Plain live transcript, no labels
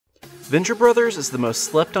Venture Brothers is the most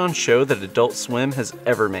slept-on show that Adult Swim has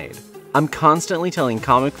ever made. I'm constantly telling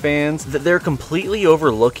comic fans that they're completely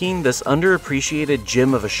overlooking this underappreciated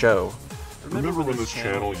gem of a show. Remember when this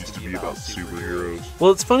channel used to be about superheroes?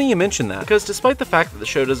 Well, it's funny you mention that, because despite the fact that the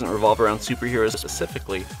show doesn't revolve around superheroes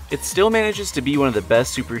specifically, it still manages to be one of the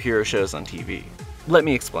best superhero shows on TV. Let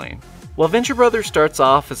me explain. While Venture Brothers starts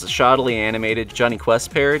off as a shoddily animated Johnny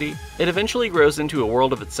Quest parody, it eventually grows into a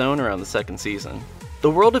world of its own around the second season. The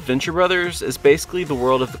world of Venture Brothers is basically the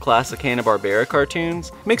world of the classic Hanna-Barbera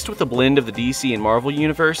cartoons, mixed with a blend of the DC and Marvel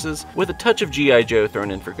universes, with a touch of G.I. Joe thrown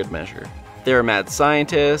in for good measure. There are mad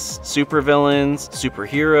scientists, supervillains,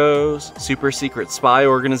 superheroes, super secret spy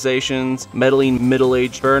organizations, meddling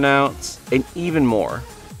middle-aged burnouts, and even more.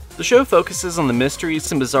 The show focuses on the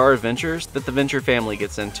mysteries and bizarre adventures that the Venture family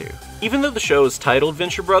gets into. Even though the show is titled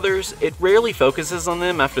Venture Brothers, it rarely focuses on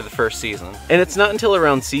them after the first season. And it's not until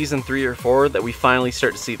around season 3 or 4 that we finally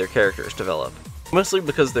start to see their characters develop. Mostly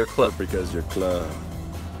because they're Because you're I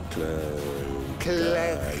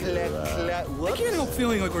can't help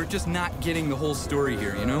feeling like we're just not getting the whole story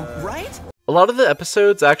here, you know? Right? A lot of the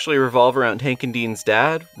episodes actually revolve around Hank and Dean's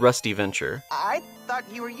dad, Rusty Venture. I thought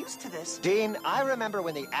you were used to this. Dean, I remember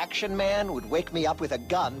when the action man would wake me up with a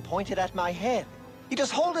gun pointed at my head. He'd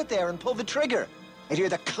just hold it there and pull the trigger. I'd hear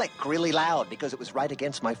the click really loud because it was right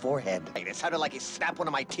against my forehead. It sounded like he snapped one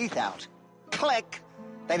of my teeth out. Click!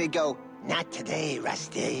 Then he'd go, "Not today,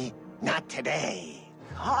 Rusty. Not today."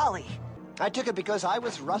 Holly. I took it because I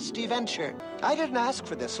was Rusty Venture. I didn't ask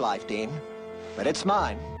for this life, Dean, but it's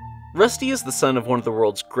mine. Rusty is the son of one of the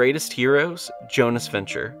world's greatest heroes, Jonas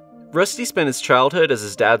Venture. Rusty spent his childhood as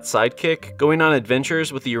his dad's sidekick, going on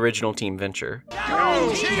adventures with the original Team Venture.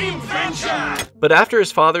 Go Team Venture! But after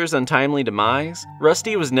his father's untimely demise,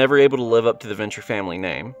 Rusty was never able to live up to the Venture family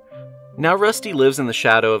name. Now Rusty lives in the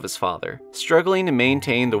shadow of his father, struggling to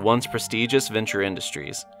maintain the once prestigious Venture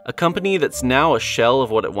Industries, a company that's now a shell of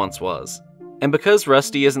what it once was. And because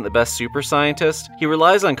Rusty isn't the best super scientist, he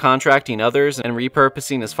relies on contracting others and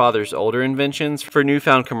repurposing his father's older inventions for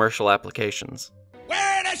newfound commercial applications.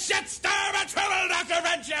 Where the shitstorm of trouble, Dr.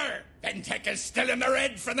 Venture? Ventec is still in the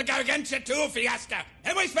red from the Gargantua 2 fiasco,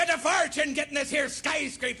 and we spent a fortune getting this here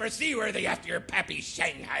skyscraper seaworthy after your pappy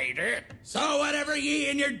Shanghaider. So whatever ye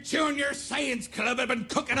and your junior science club have been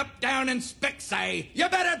cooking up down in Spexai, you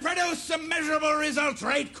better produce some measurable results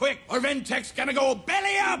right quick, or Ventec's gonna go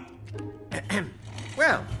belly up!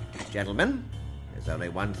 Well, gentlemen, there's only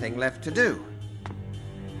one thing left to do.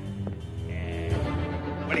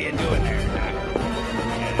 What are you doing there, Doc?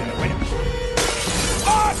 Wait a minute.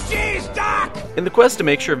 Oh, jeez, Doc! In the quest to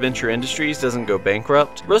make sure Venture Industries doesn't go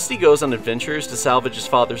bankrupt, Rusty goes on adventures to salvage his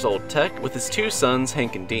father's old tech with his two sons,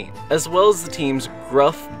 Hank and Dean, as well as the team's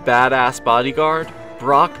gruff, badass bodyguard,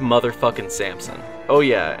 Brock motherfucking Sampson. Oh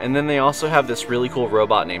yeah, and then they also have this really cool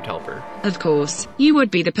robot named Helper. Of course, you would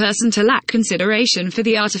be the person to lack consideration for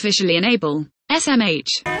the artificially enable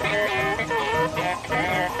SMH.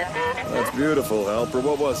 That's beautiful, Helper.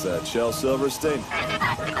 What was that, Shel Silverstein?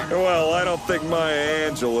 Well, I don't think Maya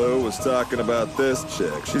Angelou was talking about this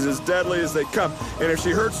chick. She's as deadly as they come, and if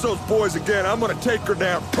she hurts those boys again, I'm gonna take her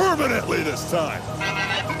down permanently this time.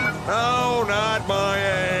 Oh, not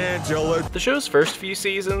Maya Angelou. The show's first few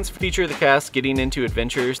seasons feature the cast getting into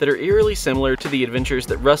adventures that are eerily similar to the adventures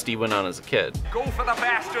that Rusty went on as a kid. Go for the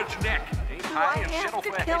bastard's neck. Aim high and have settle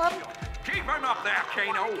to for kill head. him? Keep him up there,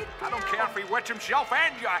 Kano. I don't care if he wets himself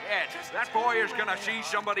and your head. That boy is gonna see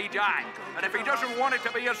somebody die. And if he doesn't want it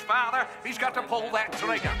to be his father, he's got to pull that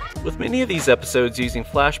trigger. With many of these episodes using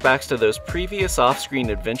flashbacks to those previous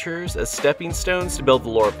off-screen adventures as stepping stones to build the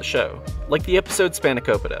lore of the show. Like the episode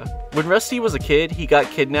Spanakopita. When Rusty was a kid, he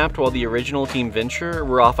got kidnapped while the original Team Venture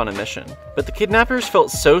were off on a mission. But the kidnappers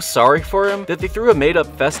felt so sorry for him that they threw a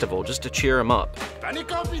made-up festival just to cheer him up.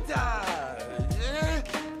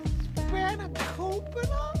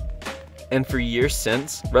 And for years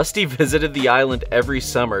since, Rusty visited the island every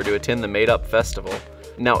summer to attend the made-up festival.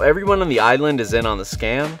 Now everyone on the island is in on the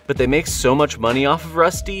scam, but they make so much money off of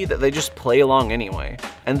Rusty that they just play along anyway.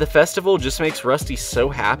 And the festival just makes Rusty so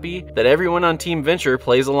happy that everyone on Team Venture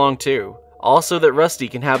plays along too. Also that Rusty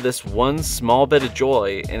can have this one small bit of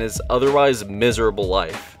joy in his otherwise miserable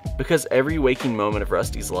life. Because every waking moment of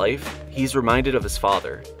Rusty's life, he's reminded of his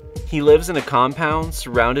father. He lives in a compound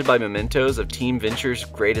surrounded by mementos of Team Venture's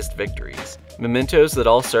greatest victories. Mementos that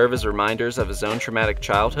all serve as reminders of his own traumatic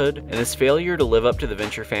childhood and his failure to live up to the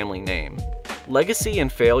Venture family name. Legacy and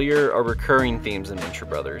failure are recurring themes in Venture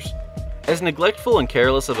Brothers. As neglectful and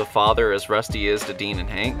careless of a father as Rusty is to Dean and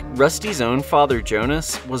Hank, Rusty's own father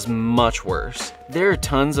Jonas was much worse. There are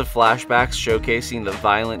tons of flashbacks showcasing the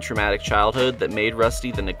violent, traumatic childhood that made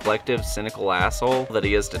Rusty the neglective, cynical asshole that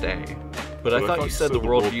he is today. But I thought you said the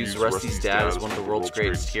world views Rusty's dad as one of the world's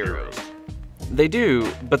greatest heroes. They do,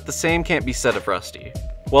 but the same can't be said of Rusty.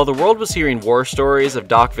 While the world was hearing war stories of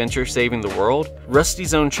Doc Venture saving the world,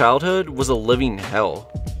 Rusty's own childhood was a living hell.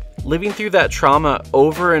 Living through that trauma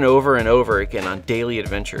over and over and over again on daily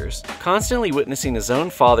adventures, constantly witnessing his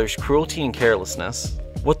own father's cruelty and carelessness.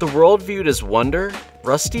 What the world viewed as wonder,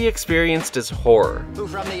 Rusty experienced as horror. Who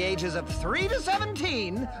from the ages of 3 to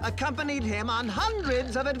 17 accompanied him on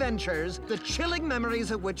hundreds of adventures, the chilling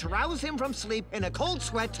memories of which rouse him from sleep in a cold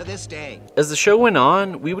sweat to this day. As the show went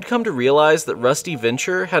on, we would come to realize that Rusty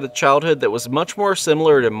Venture had a childhood that was much more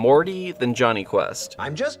similar to Morty than Johnny Quest.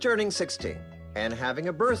 I'm just turning 16 and having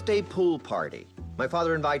a birthday pool party. My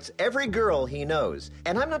father invites every girl he knows.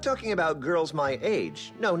 And I'm not talking about girls my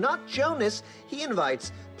age. No, not Jonas. He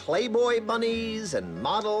invites Playboy bunnies and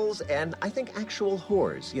models and I think actual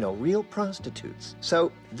whores, you know, real prostitutes.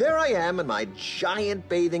 So there I am in my giant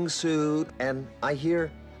bathing suit and I hear,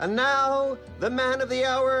 and now the man of the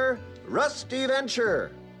hour, Rusty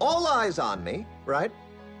Venture. All eyes on me, right?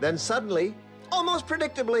 Then suddenly, almost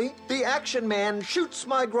predictably, the action man shoots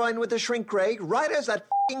my groin with a shrink ray right as that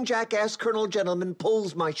f***ing jackass Colonel Gentleman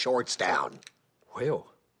pulls my shorts down. Well,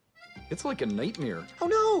 it's like a nightmare.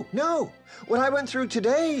 Oh, no. What I went through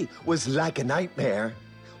today was like a nightmare.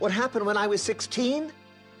 What happened when I was 16?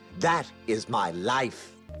 That is my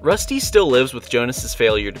life. Rusty still lives with Jonas's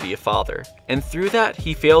failure to be a father, and through that,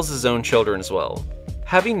 he fails his own children as well.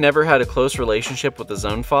 Having never had a close relationship with his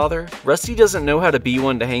own father, Rusty doesn't know how to be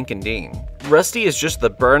one to Hank and Dean. Rusty is just the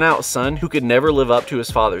burnout son who could never live up to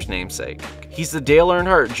his father's namesake. He's the Dale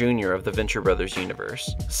Earnhardt Jr. of the Venture Brothers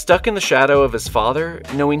universe, stuck in the shadow of his father,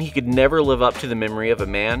 knowing he could never live up to the memory of a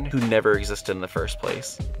man who never existed in the first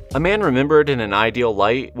place. A man remembered in an ideal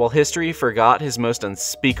light, while history forgot his most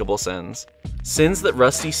unspeakable sins. Sins that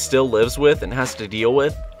Rusty still lives with and has to deal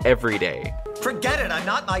with every day. Forget it, I'm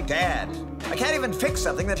not my dad. I can't even fix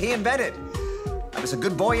something that he invented. I was a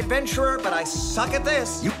good boy adventurer, but I suck at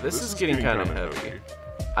this. This is getting kind of heavy.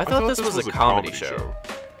 I thought this was a comedy show.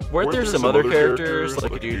 Weren't there some other characters,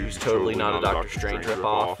 like a dude who's totally not a Doctor Strange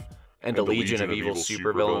ripoff, and a legion of evil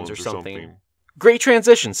supervillains or something? Great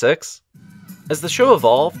transition, Six! As the show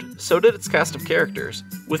evolved, so did its cast of characters,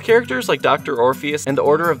 with characters like Dr. Orpheus and the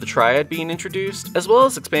Order of the Triad being introduced, as well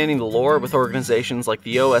as expanding the lore with organizations like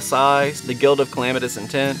the OSI, the Guild of Calamitous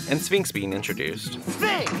Intent, and Sphinx being introduced.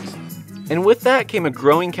 Sphinx! And with that came a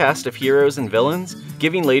growing cast of heroes and villains,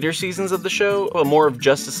 giving later seasons of the show a more of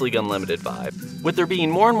Justice League Unlimited vibe, with there being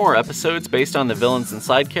more and more episodes based on the villains and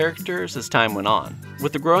side characters as time went on.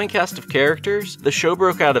 With the growing cast of characters, the show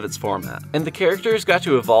broke out of its format, and the characters got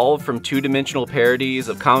to evolve from two-dimensional parodies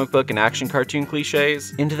of comic book and action cartoon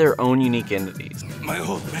cliches into their own unique entities. My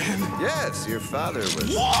old man. Yes, your father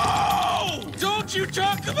was... Whoa! Don't you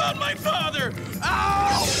talk about my father!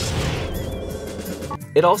 Ow!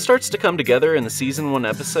 It all starts to come together in the Season 1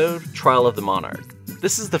 episode, Trial of the Monarch.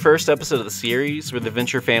 This is the first episode of the series where the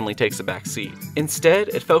Venture family takes a back seat. Instead,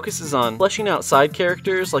 it focuses on fleshing out side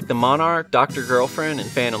characters like the Monarch, Dr. Girlfriend, and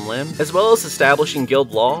Phantom Limb, as well as establishing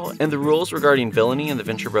guild law and the rules regarding villainy in the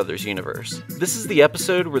Venture Brothers universe. This is the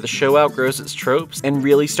episode where the show outgrows its tropes and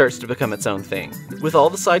really starts to become its own thing, with all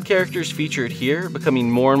the side characters featured here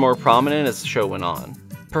becoming more and more prominent as the show went on.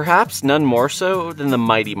 Perhaps none more so than the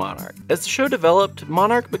mighty Monarch. As the show developed,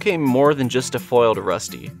 Monarch became more than just a foil to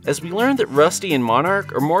Rusty, as we learned that Rusty and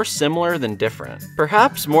Monarch are more similar than different.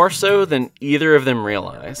 Perhaps more so than either of them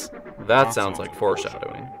realize. That sounds like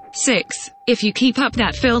foreshadowing. 6. If you keep up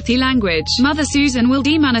that filthy language, Mother Susan will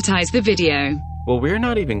demonetize the video. Well, we're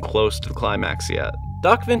not even close to the climax yet.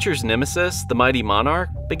 Doc Venture's nemesis, the mighty Monarch,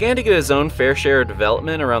 began to get his own fair share of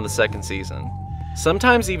development around the second season.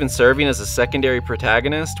 Sometimes even serving as a secondary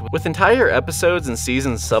protagonist, with entire episodes and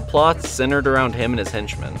seasons subplots centered around him and his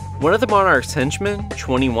henchmen. One of the Monarch's henchmen,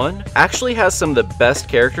 21, actually has some of the best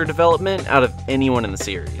character development out of anyone in the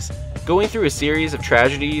series, going through a series of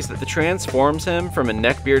tragedies that transforms him from a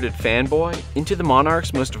neck-bearded fanboy into the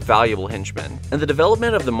Monarch's most valuable henchman. And the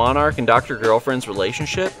development of the Monarch and Dr. Girlfriend's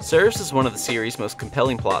relationship serves as one of the series' most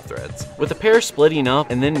compelling plot threads, with the pair splitting up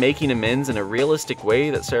and then making amends in a realistic way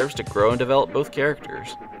that serves to grow and develop both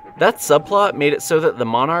characters. That subplot made it so that the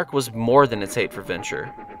Monarch was more than its hate for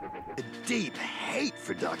Venture. A deep hate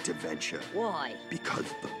for Dr. Venture. Why? Because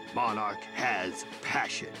the Monarch has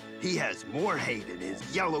passion. He has more hate in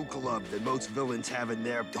his yellow glove than most villains have in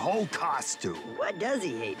their whole costume. What does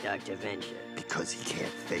he hate, Dr. Venture? Because he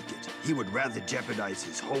can't fake it. He would rather jeopardize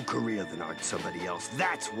his whole career than art somebody else.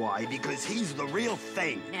 That's why, because he's the real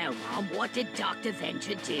thing. Now, Mom, what did Dr.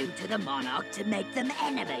 Venture do to the Monarch to make them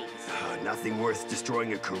enemies? Nothing worth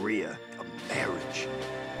destroying a career, a marriage.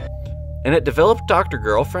 And it developed Dr.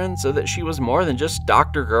 Girlfriend so that she was more than just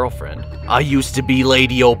Dr. Girlfriend. I used to be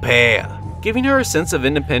Lady Au Pair, giving her a sense of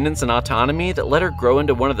independence and autonomy that let her grow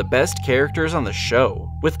into one of the best characters on the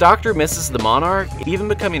show, with Dr. Mrs. the Monarch even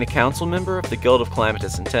becoming a council member of the Guild of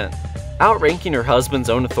Calamitous Intent, outranking her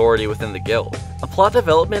husband's own authority within the guild, a plot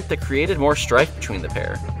development that created more strife between the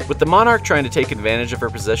pair, with the Monarch trying to take advantage of her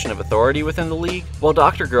position of authority within the league, while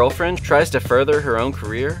Dr. Girlfriend tries to further her own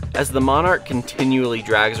career, as the Monarch continually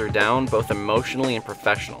drags her down both emotionally and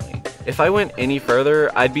professionally. If I went any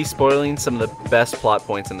further, I'd be spoiling some of the best plot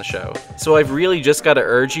points in the show, so I've really just got to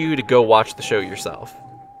urge you to go watch the show yourself.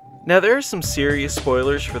 Now there are some serious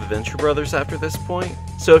spoilers for the Venture Brothers after this point,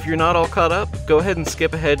 so if you're not all caught up, go ahead and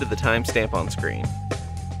skip ahead to the timestamp on screen.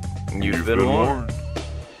 You've been warned.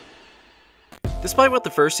 Despite what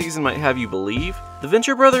the first season might have you believe, the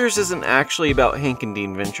Venture Brothers isn't actually about Hank and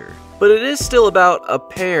Dean Venture, but it is still about a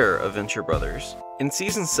pair of Venture Brothers. In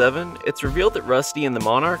Season 7, it's revealed that Rusty and the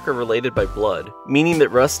Monarch are related by blood, meaning that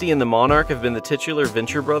Rusty and the Monarch have been the titular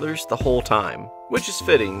Venture Brothers the whole time, which is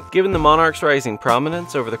fitting, given the Monarch's rising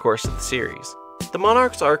prominence over the course of the series. The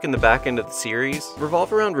Monarch's arc in the back end of the series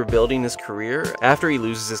revolve around rebuilding his career after he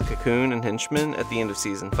loses his cocoon and henchmen at the end of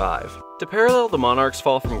Season 5. To parallel the Monarch's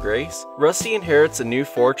fall from grace, Rusty inherits a new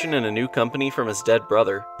fortune and a new company from his dead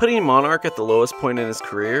brother, putting Monarch at the lowest point in his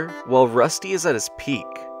career, while Rusty is at his peak.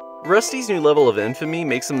 Rusty's new level of infamy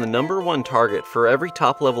makes him the #1 target for every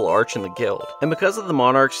top-level arch in the guild, and because of the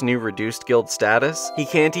Monarch's new reduced guild status, he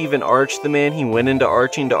can't even arch the man he went into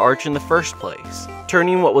arching to arch in the first place,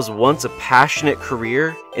 turning what was once a passionate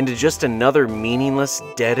career into just another meaningless,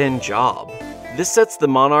 dead-end job. This sets the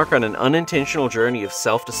Monarch on an unintentional journey of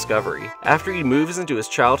self-discovery, after he moves into his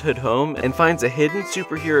childhood home and finds a hidden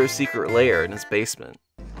superhero secret lair in his basement.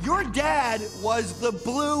 Your dad was the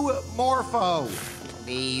Blue Morpho.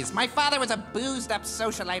 Please, my father was a boozed-up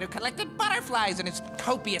socialite who collected butterflies in his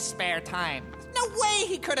copious spare time. No way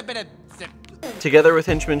he could have been a... Together with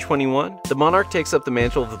Henchman 21, the Monarch takes up the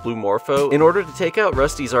mantle of the Blue Morpho in order to take out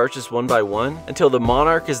Rusty's arches one by one, until the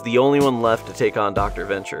Monarch is the only one left to take on Dr.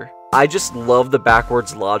 Venture. I just love the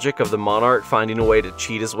backwards logic of the Monarch finding a way to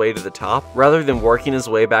cheat his way to the top, rather than working his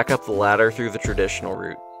way back up the ladder through the traditional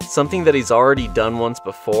route. Something that he's already done once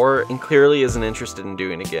before, and clearly isn't interested in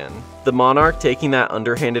doing again. The Monarch taking that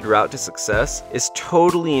underhanded route to success is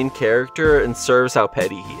totally in character and serves how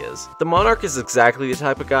petty he is. The Monarch is exactly the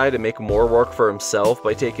type of guy to make more work for himself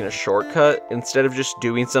by taking a shortcut, instead of just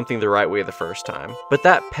doing something the right way the first time. But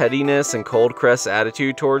that pettiness and cold crest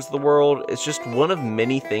attitude towards the world is just one of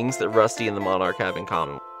many things that Rusty and the Monarch have in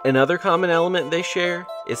common. Another common element they share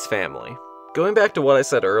is family. Going back to what I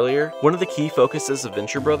said earlier, one of the key focuses of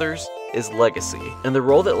Venture Brothers is legacy, and the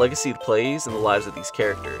role that legacy plays in the lives of these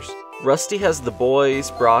characters. Rusty has the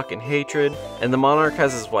boys, Brock and Hatred, and the Monarch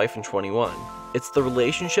has his wife and 21. It's the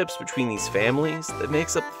relationships between these families that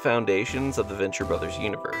makes up the foundations of the Venture Brothers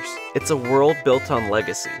universe. It's a world built on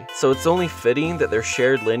legacy, so it's only fitting that their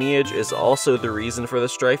shared lineage is also the reason for the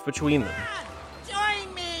strife between them.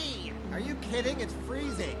 Join me! Are you kidding? It's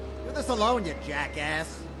freezing. Do this alone, you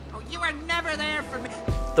jackass. You were never there for me.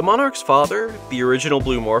 The Monarch's father, the original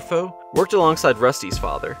Blue Morpho, worked alongside Rusty's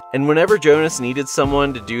father, and whenever Jonas needed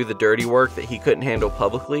someone to do the dirty work that he couldn't handle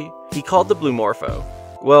publicly, he called the Blue Morpho.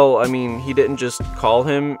 Well, I mean, he didn't just call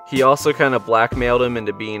him, he also kind of blackmailed him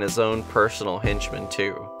into being his own personal henchman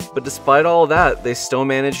too. But despite all that, they still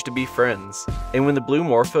managed to be friends. And when the Blue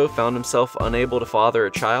Morpho found himself unable to father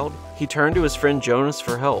a child, he turned to his friend Jonas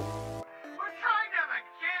for help.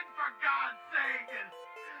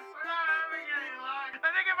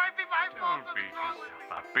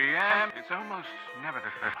 It's almost never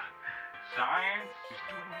the first. Science is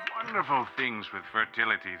doing wonderful things with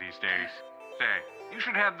fertility these days. Say, you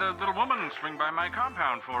should have the little woman swing by my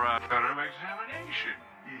compound for a thorough examination.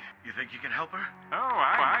 You think you can help her? Oh,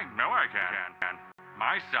 I know I can.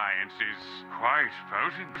 My science is quite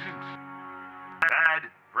potent. Bad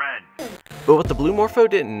friend. But what the Blue Morpho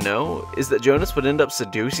didn't know is that Jonas would end up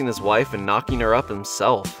seducing his wife and knocking her up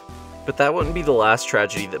himself. But that wouldn't be the last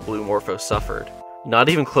tragedy that Blue Morpho suffered. Not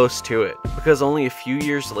even close to it, because only a few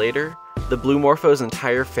years later, the Blue Morpho's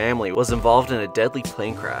entire family was involved in a deadly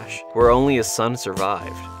plane crash, where only his son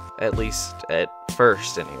survived. At least, at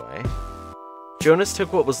first anyway. Jonas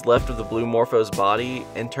took what was left of the Blue Morpho's body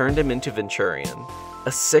and turned him into Venturion,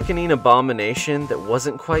 a sickening abomination that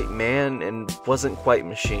wasn't quite man and wasn't quite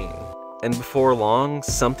machine. And before long,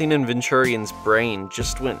 something in Venturion's brain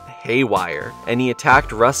just went haywire, and he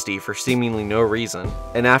attacked Rusty for seemingly no reason.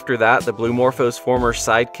 And after that, the Blue Morpho's former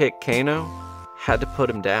sidekick, Kano, had to put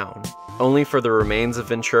him down, only for the remains of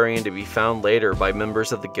Venturion to be found later by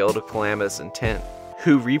members of the Guild of Calamitous Intent,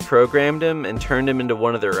 who reprogrammed him and turned him into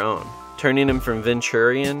one of their own, turning him from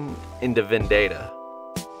Venturion into Vendetta.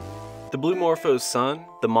 The Blue Morpho's son,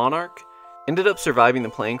 the Monarch, ended up surviving the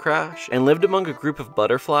plane crash and lived among a group of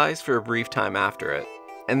butterflies for a brief time after it.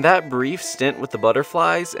 And that brief stint with the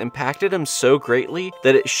butterflies impacted him so greatly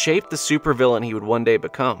that it shaped the supervillain he would one day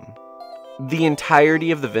become. The entirety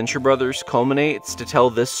of the Venture Brothers culminates to tell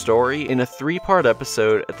this story in a 3-part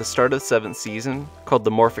episode at the start of the 7th season called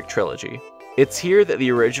the Morphic Trilogy. It's here that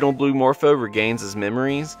the original Blue Morpho regains his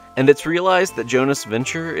memories, and it's realized that Jonas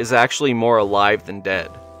Venture is actually more alive than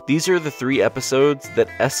dead. These are the 3 episodes that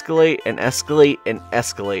escalate and escalate and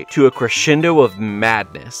escalate to a crescendo of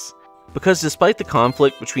madness. Because despite the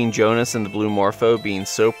conflict between Jonas and the Blue Morpho being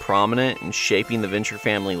so prominent in shaping the Venture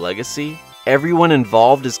family legacy, everyone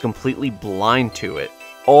involved is completely blind to it.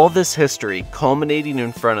 All this history culminating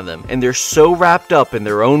in front of them, and they're so wrapped up in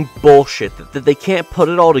their own bullshit that they can't put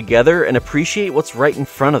it all together and appreciate what's right in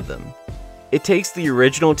front of them. It takes the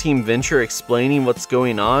original Team Venture explaining what's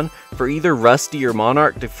going on for either Rusty or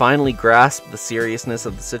Monarch to finally grasp the seriousness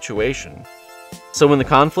of the situation. So when the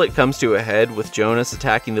conflict comes to a head with Jonas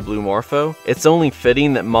attacking the Blue Morpho, it's only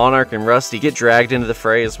fitting that Monarch and Rusty get dragged into the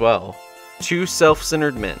fray as well. 2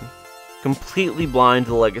 self-centered men, completely blind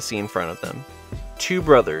to the legacy in front of them. 2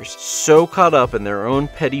 brothers so caught up in their own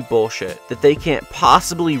petty bullshit that they can't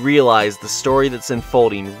possibly realize the story that's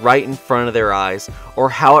unfolding right in front of their eyes or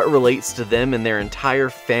how it relates to them and their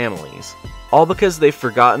entire families. All because they've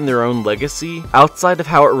forgotten their own legacy outside of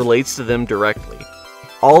how it relates to them directly.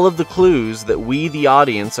 All of the clues that we, the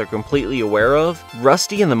audience, are completely aware of,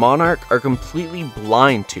 Rusty and the Monarch are completely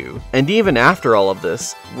blind to. And even after all of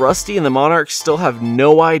this, Rusty and the Monarch still have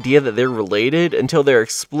no idea that they're related until they're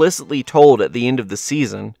explicitly told at the end of the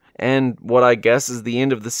season, and what I guess is the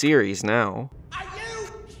end of the series now.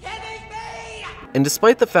 And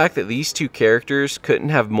despite the fact that these 2 characters couldn't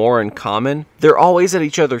have more in common, they're always at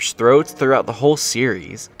each other's throats throughout the whole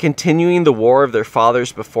series, continuing the war of their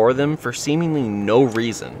fathers before them for seemingly no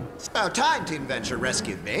reason. It's about time Team Venture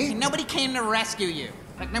rescued me. Nobody came to rescue you.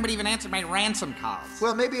 Like, nobody even answered my ransom calls.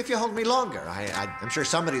 Well, maybe if you hold me longer. I'm sure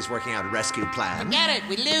somebody's working out a rescue plan. Forget it,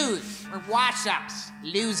 we lose. We're wash-ups,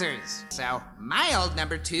 losers. So, my old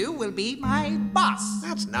number 2 will be my boss.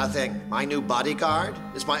 That's nothing. My new bodyguard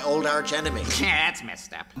is my old arch-enemy. Yeah, that's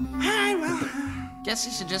messed up. Alright, well, guess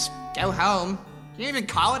you should just go home. Can you even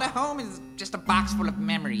call it a home? It's just a box full of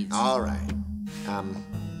memories. All right.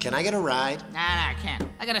 Can I get a ride? Nah, I can't.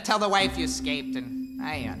 I gotta tell the wife you escaped, and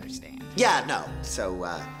I understand. Yeah, no. So,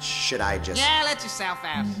 should I just... Yeah, let yourself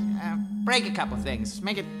out. Break a couple things.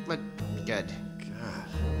 Make it look good. God,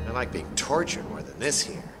 I like being tortured more than this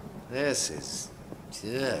here. This is...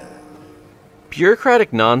 Ugh.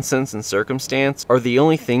 Bureaucratic nonsense and circumstance are the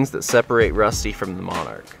only things that separate Rusty from the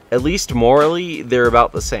Monarch. At least morally, they're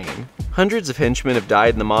about the same. Hundreds of henchmen have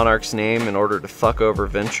died in the Monarch's name in order to fuck over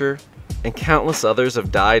Venture, and countless others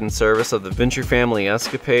have died in service of the Venture family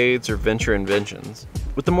escapades or Venture inventions,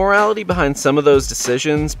 with the morality behind some of those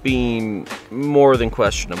decisions being more than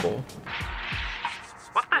questionable.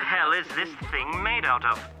 What the hell is this thing made out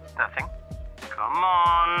of? Nothing. Come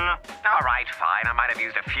on. All right, fine. I might have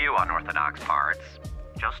used a few unorthodox parts.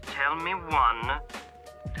 Just tell me one.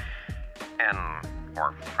 An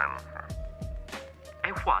orphan. A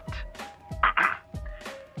what?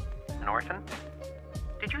 An orphan?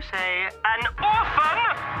 Did you say an orphan?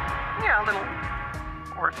 Yeah, a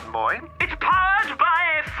little orphan boy. It's powered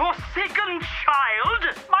by a forsaken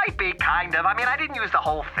child? Might be, kind of. I mean, I didn't use the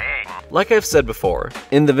whole thing. Like I've said before,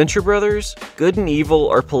 in the Venture Brothers, good and evil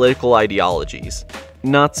are political ideologies,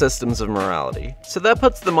 not systems of morality. So that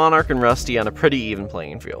puts the Monarch and Rusty on a pretty even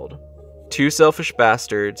playing field. 2 selfish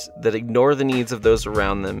bastards that ignore the needs of those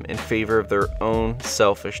around them in favor of their own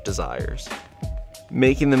selfish desires,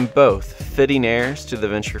 making them both fitting heirs to the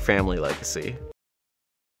Venture family legacy.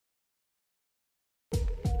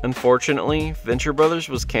 Unfortunately, Venture Brothers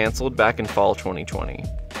was cancelled back in fall 2020.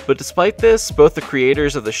 But despite this, both the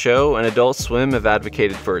creators of the show and Adult Swim have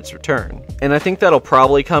advocated for its return. And I think that'll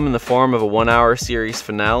probably come in the form of a 1-hour series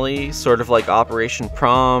finale, sort of like Operation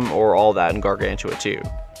Prom or All That in Gargantua 2.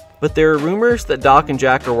 But there are rumors that Doc and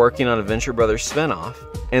Jack are working on a Venture Brothers spinoff,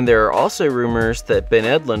 and there are also rumors that Ben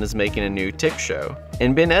Edlund is making a new Tick show.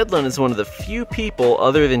 And Ben Edlund is one of the few people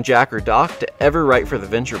other than Jack or Doc to ever write for the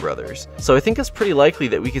Venture Brothers, so I think it's pretty likely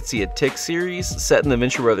that we could see a Tick series set in the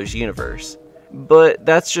Venture Brothers universe. But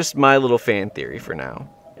that's just my little fan theory for now.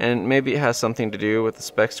 And maybe it has something to do with the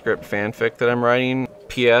spec script fanfic that I'm writing.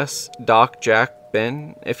 P.S. Doc, Jack,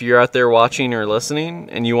 Ben, if you're out there watching or listening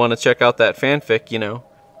and you want to check out that fanfic, you know,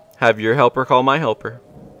 have your helper call my helper.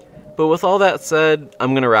 But with all that said,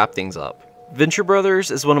 I'm going to wrap things up. Venture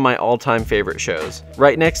Brothers is one of my all-time favorite shows,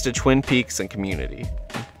 right next to Twin Peaks and Community.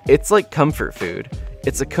 It's like comfort food.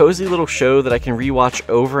 It's a cozy little show that I can rewatch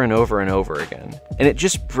over and over and over again. And it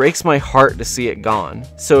just breaks my heart to see it gone.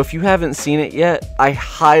 So if you haven't seen it yet, I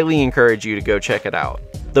highly encourage you to go check it out.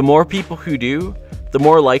 The more people who do, the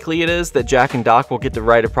more likely it is that Jack and Doc will get to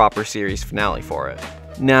write a proper series finale for it.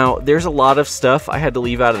 Now, there's a lot of stuff I had to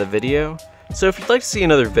leave out of the video, so if you'd like to see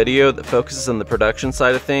another video that focuses on the production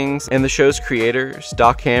side of things and the show's creators,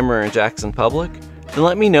 Doc Hammer and Jackson Public, then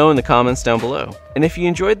let me know in the comments down below. And if you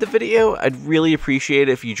enjoyed the video, I'd really appreciate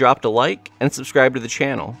it if you dropped a like and subscribe to the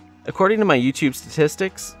channel. According to my YouTube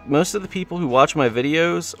statistics, most of the people who watch my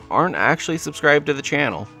videos aren't actually subscribed to the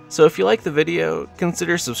channel. So if you like the video,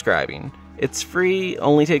 consider subscribing. It's free,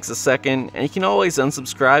 only takes a second, and you can always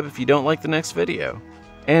unsubscribe if you don't like the next video.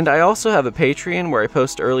 And I also have a Patreon where I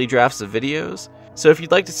post early drafts of videos, so if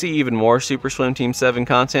you'd like to see even more Super Swim Team 7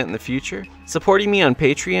 content in the future, supporting me on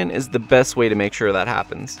Patreon is the best way to make sure that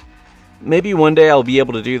happens. Maybe one day I'll be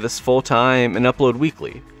able to do this full time and upload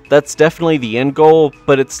weekly. That's definitely the end goal,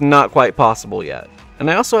 but it's not quite possible yet.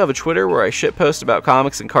 And I also have a Twitter where I shitpost about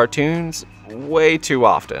comics and cartoons way too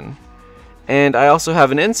often. And I also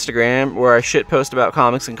have an Instagram where I shitpost about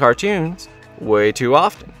comics and cartoons way too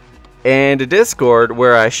often. And a Discord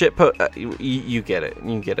where I you get it.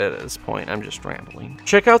 You get it at this point. I'm just rambling.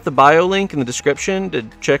 Check out the bio link in the description to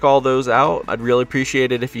check all those out. I'd really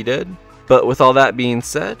appreciate it if you did. But with all that being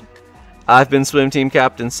said, I've been Swim Team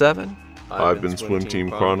Captain 7. I've been Swim Team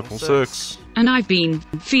Chronicle 6. And I've been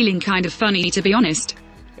feeling kind of funny, to be honest.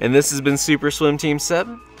 And this has been Super Swim Team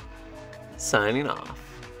 7, signing off.